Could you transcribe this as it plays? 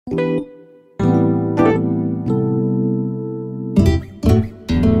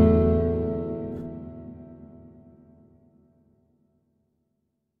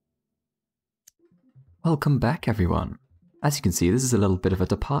Welcome back, everyone. As you can see, this is a little bit of a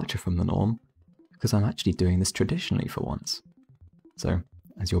departure from the norm, because I'm actually doing this traditionally for once. So,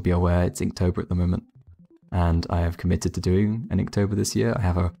 as you'll be aware, it's Inktober at the moment, and I have committed to doing an Inktober this year. I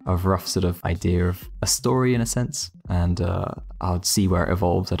have a rough sort of idea of a story in a sense, and I'll see where it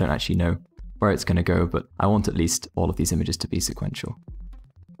evolves. I don't actually know where it's going to go, but I want at least all of these images to be sequential.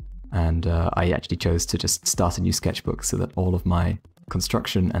 And I actually chose to just start a new sketchbook so that all of my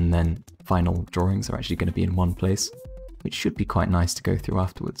construction and then final drawings are actually going to be in one place, which should be quite nice to go through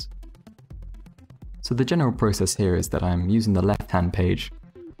afterwards. So the general process here is that I'm using the left-hand page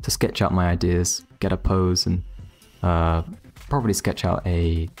to sketch out my ideas, get a pose, and probably sketch out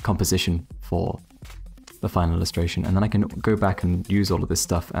a composition for the final illustration, and then I can go back and use all of this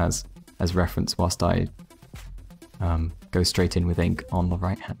stuff as reference whilst I go straight in with ink on the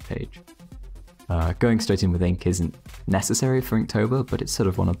right-hand page. Going straight in with ink isn't necessary for Inktober, but it's sort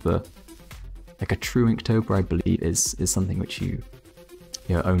of one of the, like a true Inktober, I believe, is something which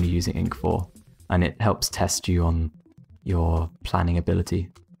you're only using ink for, and it helps test you on your planning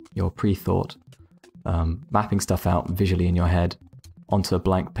ability, your pre-thought, mapping stuff out visually in your head onto a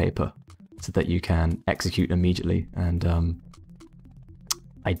blank paper so that you can execute immediately and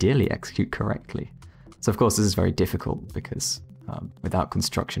ideally execute correctly. So of course this is very difficult because without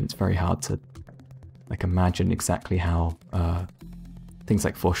construction it's very hard to imagine exactly how things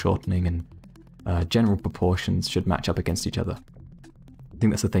like foreshortening and general proportions should match up against each other. I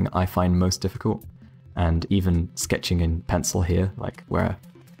think that's the thing I find most difficult, and even sketching in pencil here, like where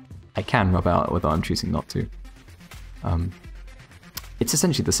I can rub out whether I'm choosing not to. It's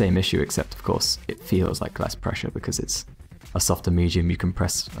essentially the same issue, except of course it feels like less pressure because it's a softer medium. You can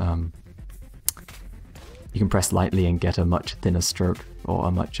press lightly and get a much thinner stroke, or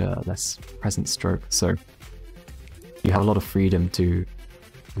a much less present stroke, so you have a lot of freedom to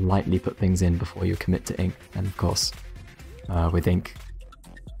lightly put things in before you commit to ink. And of course with ink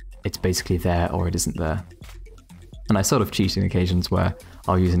it's basically there or it isn't there. And I sort of cheat in occasions where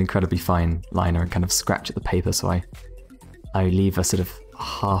I'll use an incredibly fine liner and kind of scratch at the paper, so I leave a sort of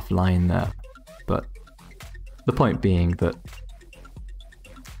half line there. But the point being that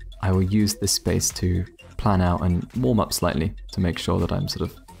I will use this space to plan out and warm up slightly to make sure that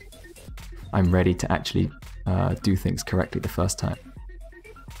I'm ready to actually do things correctly the first time.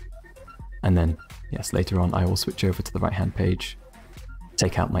 And then, yes, later on I will switch over to the right-hand page,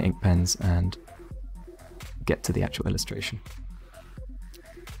 take out my ink pens, and get to the actual illustration.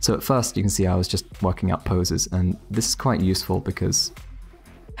 So at first you can see I was just working out poses, and this is quite useful because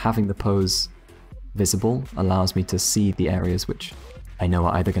having the pose visible allows me to see the areas which I know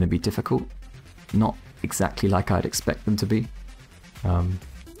are either going to be difficult, not exactly like I'd expect them to be,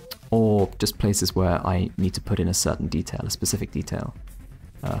 or just places where I need to put in a certain detail, a specific detail,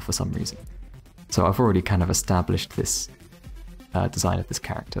 for some reason. So I've already kind of established this design of this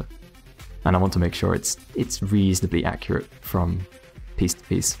character, and I want to make sure it's reasonably accurate from piece to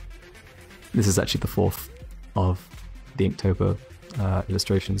piece. This is actually the fourth of the Inktober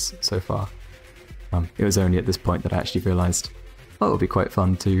illustrations so far. It was only at this point that I actually realised, oh, it would be quite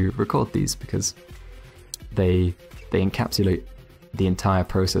fun to record these because they encapsulate the entire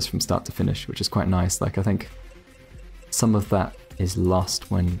process from start to finish, which is quite nice. Like, I think some of that is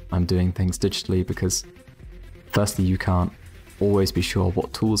lost when I'm doing things digitally because firstly you can't always be sure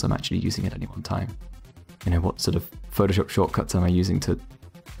what tools I'm actually using at any one time. You know, what sort of Photoshop shortcuts am I using to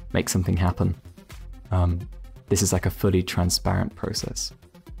make something happen? This is like a fully transparent process,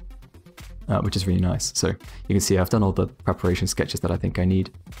 which is really nice. So you can see I've done all the preparation sketches that I think I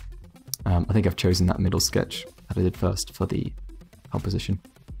need. I think I've chosen that middle sketch that I did first for the composition.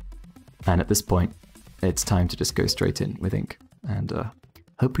 And at this point, it's time to just go straight in with ink and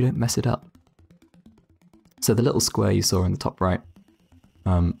hope we don't mess it up. So the little square you saw in the top right,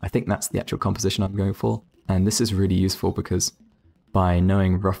 I think that's the actual composition I'm going for. And this is really useful because by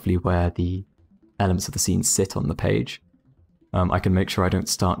knowing roughly where the elements of the scene sit on the page, I can make sure I don't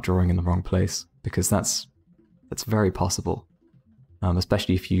start drawing in the wrong place, because that's very possible.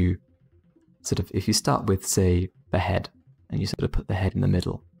 Especially if you start with, say, the head, and you sort of put the head in the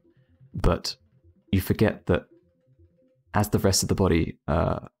middle, but you forget that as the rest of the body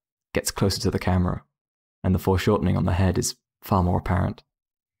gets closer to the camera, and the foreshortening on the head is far more apparent,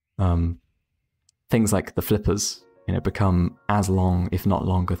 things like the flippers, you know, become as long, if not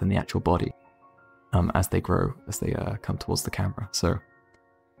longer, than the actual body as they grow, as they come towards the camera. So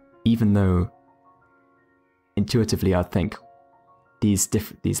even though intuitively I'd think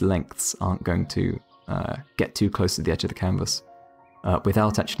these lengths aren't going to get too close to the edge of the canvas,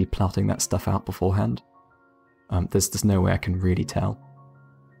 without actually plotting that stuff out beforehand, there's no way I can really tell.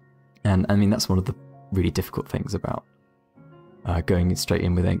 And I mean, that's one of the really difficult things about going straight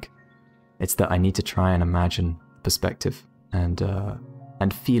in with ink. It's that I need to try and imagine perspective and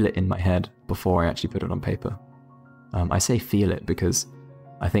feel it in my head before I actually put it on paper. I say feel it because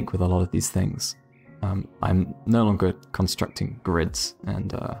I think with a lot of these things, I'm no longer constructing grids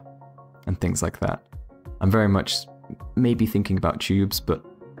and things like that. I'm very much maybe thinking about tubes, but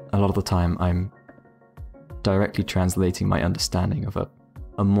a lot of the time I'm directly translating my understanding of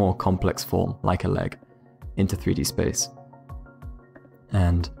a more complex form, like a leg, into 3D space.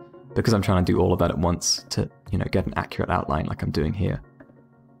 And because I'm trying to do all of that at once to, you know, get an accurate outline like I'm doing here,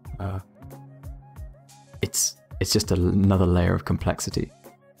 it's just another layer of complexity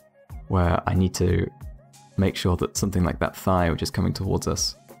where I need to make sure that something like that thigh which is coming towards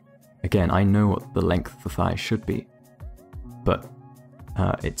us, again, I know what the length of the thigh should be, but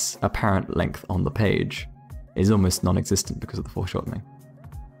its apparent length on the page is almost non-existent because of the foreshortening.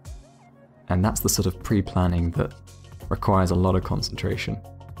 And that's the sort of pre-planning that requires a lot of concentration.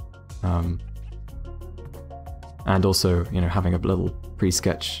 And also, you know, having a little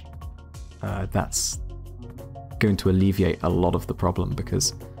pre-sketch, that's going to alleviate a lot of the problem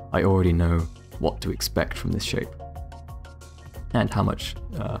because I already know what to expect from this shape and how much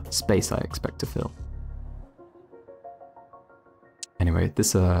space I expect to fill. Anyway,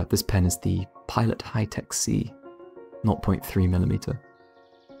 this pen is the Pilot High-Tech C, 0.3mm.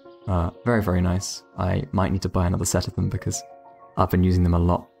 Very, very nice. I might need to buy another set of them because I've been using them a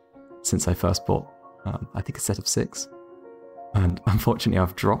lot since I first bought, I think, a set of 6. And unfortunately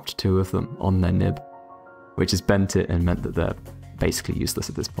I've dropped 2 of them on their nib, which has bent it and meant that they're basically useless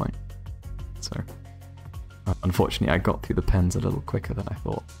at this point. So, unfortunately I got through the pens a little quicker than I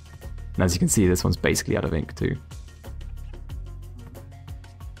thought. And as you can see, this one's basically out of ink too.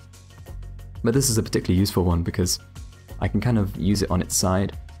 But this is a particularly useful one because I can kind of use it on its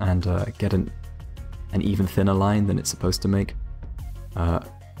side and get an even thinner line than it's supposed to make.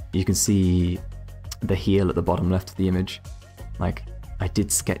 You can see the heel at the bottom left of the image. Like, I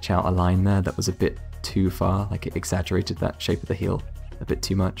did sketch out a line there that was a bit too far, like it exaggerated that shape of the heel a bit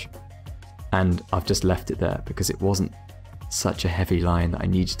too much. And I've just left it there because it wasn't such a heavy line that I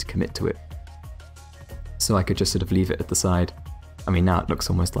needed to commit to it. So I could just sort of leave it at the side. I mean, now it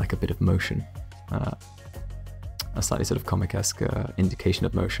looks almost like a bit of motion. A slightly sort of comic-esque indication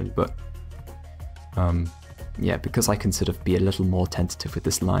of motion, but yeah, because I can sort of be a little more tentative with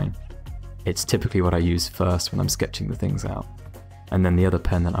this line, it's typically what I use first when I'm sketching the things out. And then the other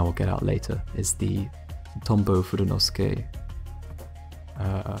pen that I will get out later is the Tombow Furunosuke.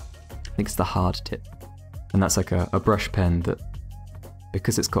 I think it's the hard tip. And that's like a brush pen that,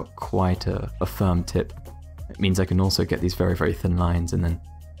 because it's got quite a firm tip, it means I can also get these very, very thin lines and then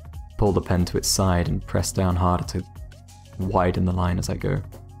pull the pen to its side and press down harder to widen the line as I go.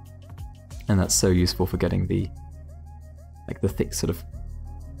 And that's so useful for getting the thick sort of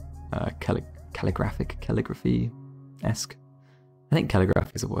calligraphy-esque. I think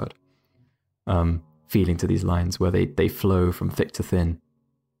calligraphy is a word. Feeling to these lines where they flow from thick to thin.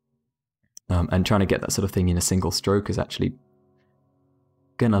 And trying to get that sort of thing in a single stroke is actually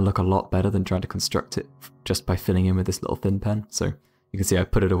gonna look a lot better than trying to construct it just by filling in with this little thin pen. So you can see I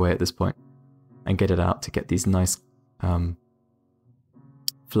put it away at this point and get it out to get these nice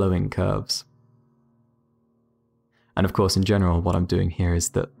flowing curves. And of course, in general, what I'm doing here is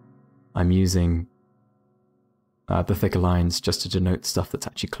that I'm using the thicker lines just to denote stuff that's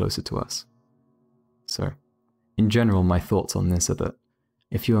actually closer to us. So in general, my thoughts on this are that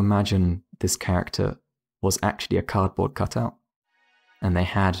if you imagine this character was actually a cardboard cutout, and they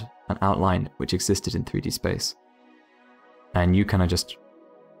had an outline which existed in 3D space, and you kind of just,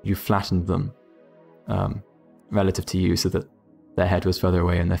 you flattened them relative to you so that their head was further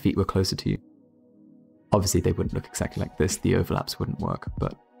away and their feet were closer to you. Obviously they wouldn't look exactly like this, the overlaps wouldn't work,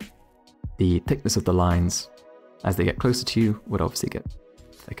 but the thickness of the lines as they get closer to you would obviously get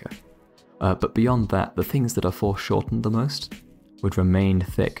thicker. But beyond that, the things that are foreshortened the most would remain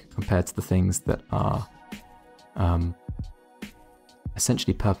thick compared to the things that are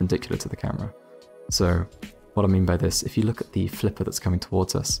essentially perpendicular to the camera. So what I mean by this, if you look at the flipper that's coming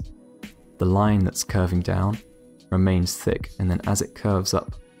towards us, the line that's curving down remains thick, and then as it curves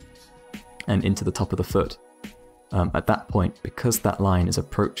up and into the top of the foot, at that point, because that line is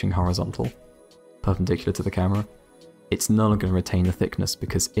approaching horizontal, perpendicular to the camera, it's no longer going to retain the thickness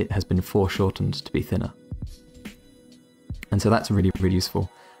because it has been foreshortened to be thinner. And so that's really, really useful.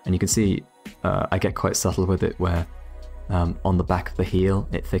 And you can see I get quite subtle with it where on the back of the heel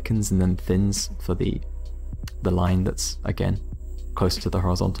it thickens and then thins for the line that's, again, closer to the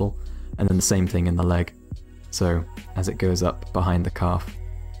horizontal, and then the same thing in the leg. So as it goes up behind the calf,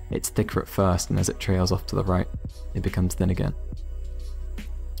 it's thicker at first, and as it trails off to the right, it becomes thin again.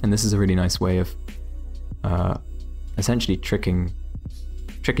 And this is a really nice way of essentially tricking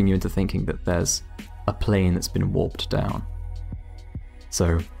you into thinking that there's a plane that's been warped down.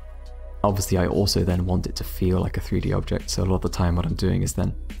 So obviously I also then want it to feel like a 3D object, so a lot of the time what I'm doing is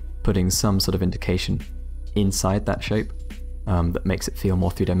then putting some sort of indication inside that shape that makes it feel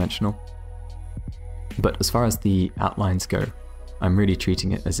more three-dimensional. But as far as the outlines go, I'm really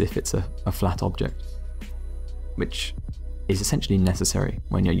treating it as if it's a flat object, which is essentially necessary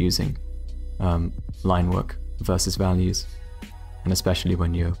when you're using line work versus values, and especially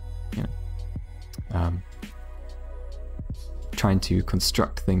when you're trying to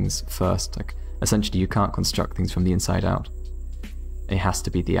construct things first. Like, essentially you can't construct things from the inside out. It has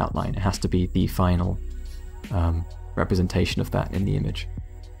to be the outline, it has to be the final representation of that in the image.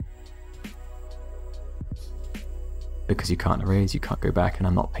 Because you can't erase, you can't go back, and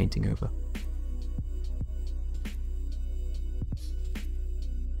I'm not painting over.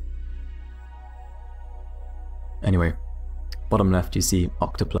 Anyway, bottom left you see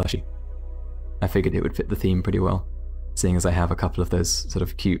Octoplushie. I figured it would fit the theme pretty well, seeing as I have a couple of those sort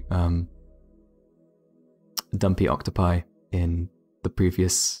of cute dumpy octopi in the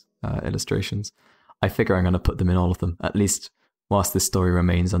previous illustrations. I figure I'm going to put them in all of them, at least whilst this story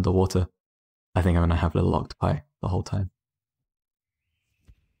remains underwater. I think I'm going to have little octopi the whole time.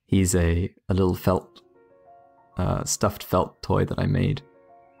 He's a little felt, stuffed felt toy that I made,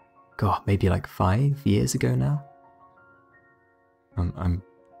 God, maybe like 5 years ago now. I'm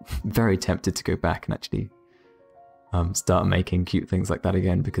very tempted to go back and actually start making cute things like that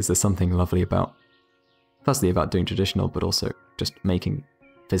again, because there's something lovely about, firstly about doing traditional, but also just making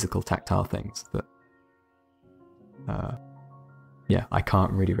physical tactile things that yeah, I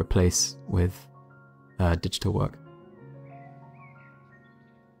can't really replace with digital work.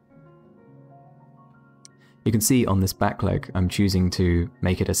 You can see on this back leg I'm choosing to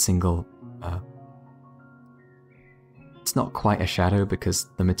make it a single, it's not quite a shadow because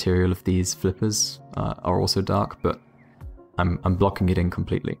the material of these flippers are also dark, but I'm blocking it in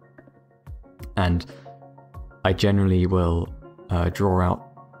completely. And I generally will draw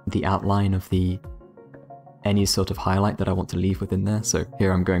out the outline of any sort of highlight that I want to leave within there. So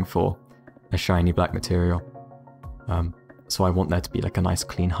here I'm going for a shiny black material. So I want there to be like a nice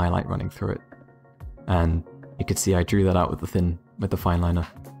clean highlight running through it. And you can see I drew that out with the fine liner.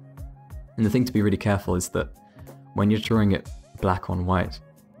 And the thing to be really careful is that when you're drawing it black on white,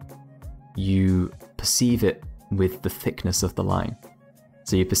 you perceive it with the thickness of the line.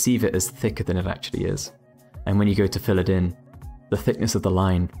 So you perceive it as thicker than it actually is. And when you go to fill it in, the thickness of the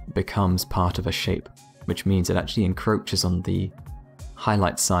line becomes part of a shape, which means it actually encroaches on the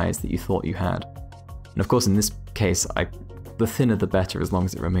highlight size that you thought you had. And of course in this case, the thinner the better, as long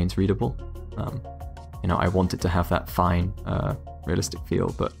as it remains readable. You know, I want it to have that fine, realistic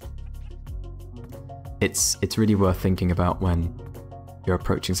feel, but it's really worth thinking about when you're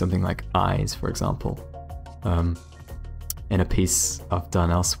approaching something like eyes, for example. In a piece I've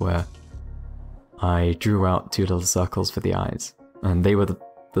done elsewhere, I drew out 2 little circles for the eyes, and they were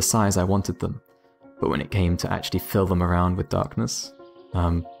the size I wanted them. But when it came to actually fill them around with darkness,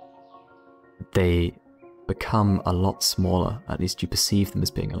 they become a lot smaller. At least you perceive them as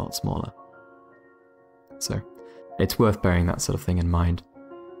being a lot smaller. So it's worth bearing that sort of thing in mind.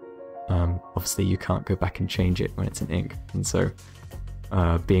 Obviously you can't go back and change it when it's in ink, and so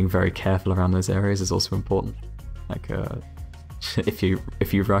being very careful around those areas is also important. Like if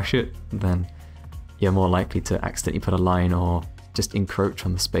you rush it, then you're more likely to accidentally put a line or just encroach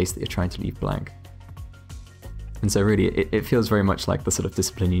on the space that you're trying to leave blank. And so really it feels very much like the sort of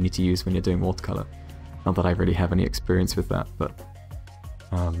discipline you need to use when you're doing watercolor. Not that I really have any experience with that, but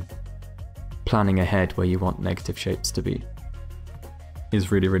planning ahead where you want negative shapes to be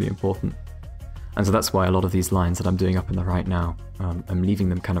is really, really important. And so that's why a lot of these lines that I'm doing up in the right now, I'm leaving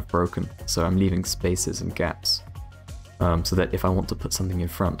them kind of broken. So I'm leaving spaces and gaps, so that if I want to put something in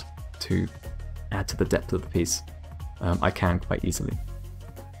front to add to the depth of the piece, I can quite easily.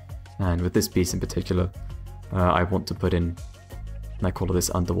 And with this piece in particular, I want to put in, and I call it this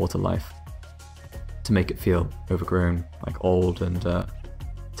underwater life, to make it feel overgrown, like old and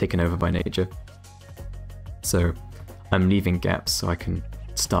taken over by nature. So I'm leaving gaps so I can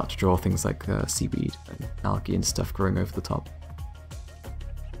start to draw things like seaweed and algae and stuff growing over the top.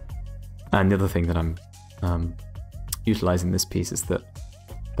 And the other thing that I'm utilizing this piece is that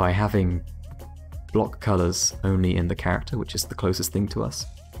by having block colors only in the character, which is the closest thing to us,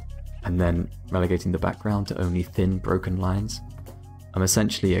 and then relegating the background to only thin, broken lines, I'm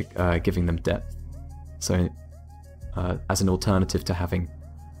essentially giving them depth. So as an alternative to having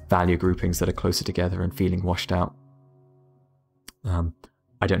value groupings that are closer together and feeling washed out.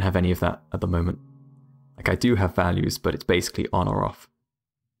 I don't have any of that at the moment. Like, I do have values, but it's basically on or off.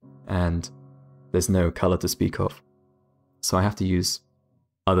 And there's no color to speak of. So I have to use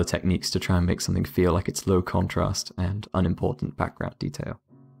other techniques to try and make something feel like it's low contrast and unimportant background detail.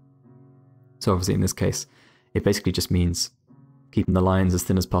 So obviously in this case, it basically just means keeping the lines as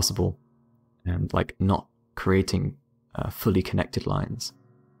thin as possible and like not creating fully connected lines.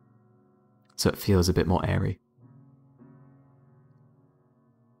 So it feels a bit more airy.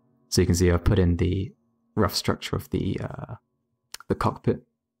 So you can see I've put in the rough structure of the cockpit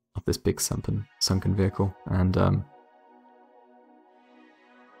of this big sunken vehicle, and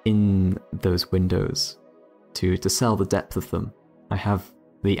in those windows, to sell the depth of them, I have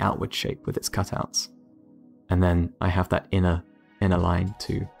the outward shape with its cutouts, and then I have that inner line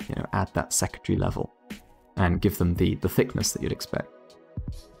to add that secondary level and give them the thickness that you'd expect.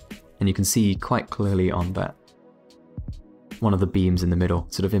 And you can see quite clearly on that one of the beams in the middle,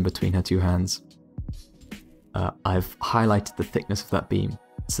 sort of in between her two hands, I've highlighted the thickness of that beam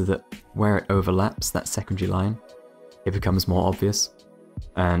so that where it overlaps that secondary line, it becomes more obvious.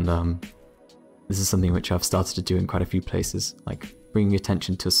 And this is something which I've started to do in quite a few places, like bringing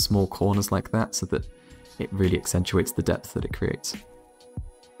attention to small corners like that so that it really accentuates the depth that it creates.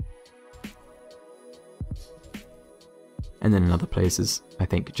 And then in other places, I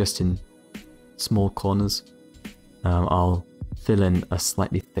think just in small corners, I'll fill in a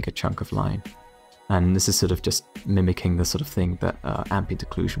slightly thicker chunk of line. And this is sort of just mimicking the sort of thing that ambient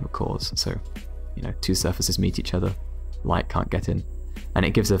occlusion would cause. So, two surfaces meet each other, light can't get in, and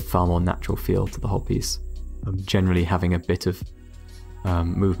it gives a far more natural feel to the whole piece. Generally having a bit of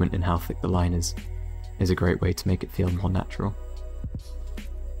movement in how thick the line is a great way to make it feel more natural.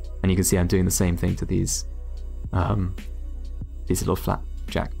 And you can see I'm doing the same thing to these little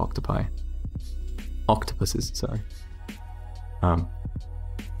flapjack octopuses, sorry.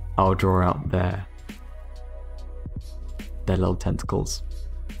 I'll draw out their little tentacles,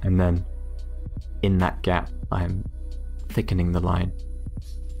 and then in that gap I'm thickening the line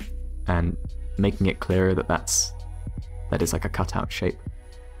and making it clearer that is like a cutout shape.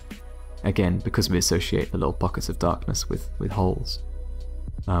 Again, because we associate the little pockets of darkness with holes,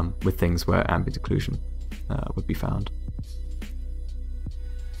 with things where ambient occlusion would be found.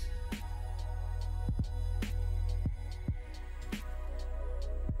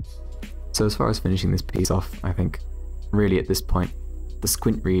 So as far as finishing this piece off, I think really at this point the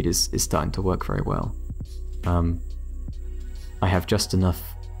squint read is starting to work very well. I have just enough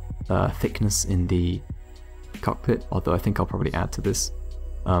thickness in the cockpit, although I think I'll probably add to this,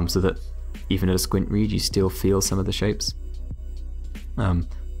 so that even at a squint read you still feel some of the shapes. And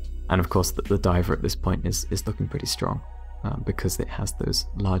of course the diver at this point is looking pretty strong, because it has those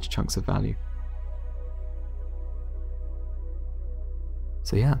large chunks of value.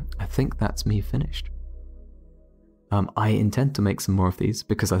 So yeah, I think that's me finished. I intend to make some more of these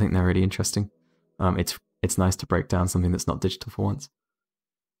because I think they're really interesting. It's nice to break down something that's not digital for once.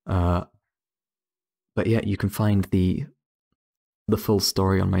 But yeah, you can find the full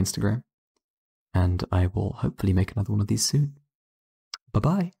story on my Instagram, and I will hopefully make another one of these soon. Bye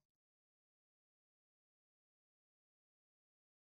bye.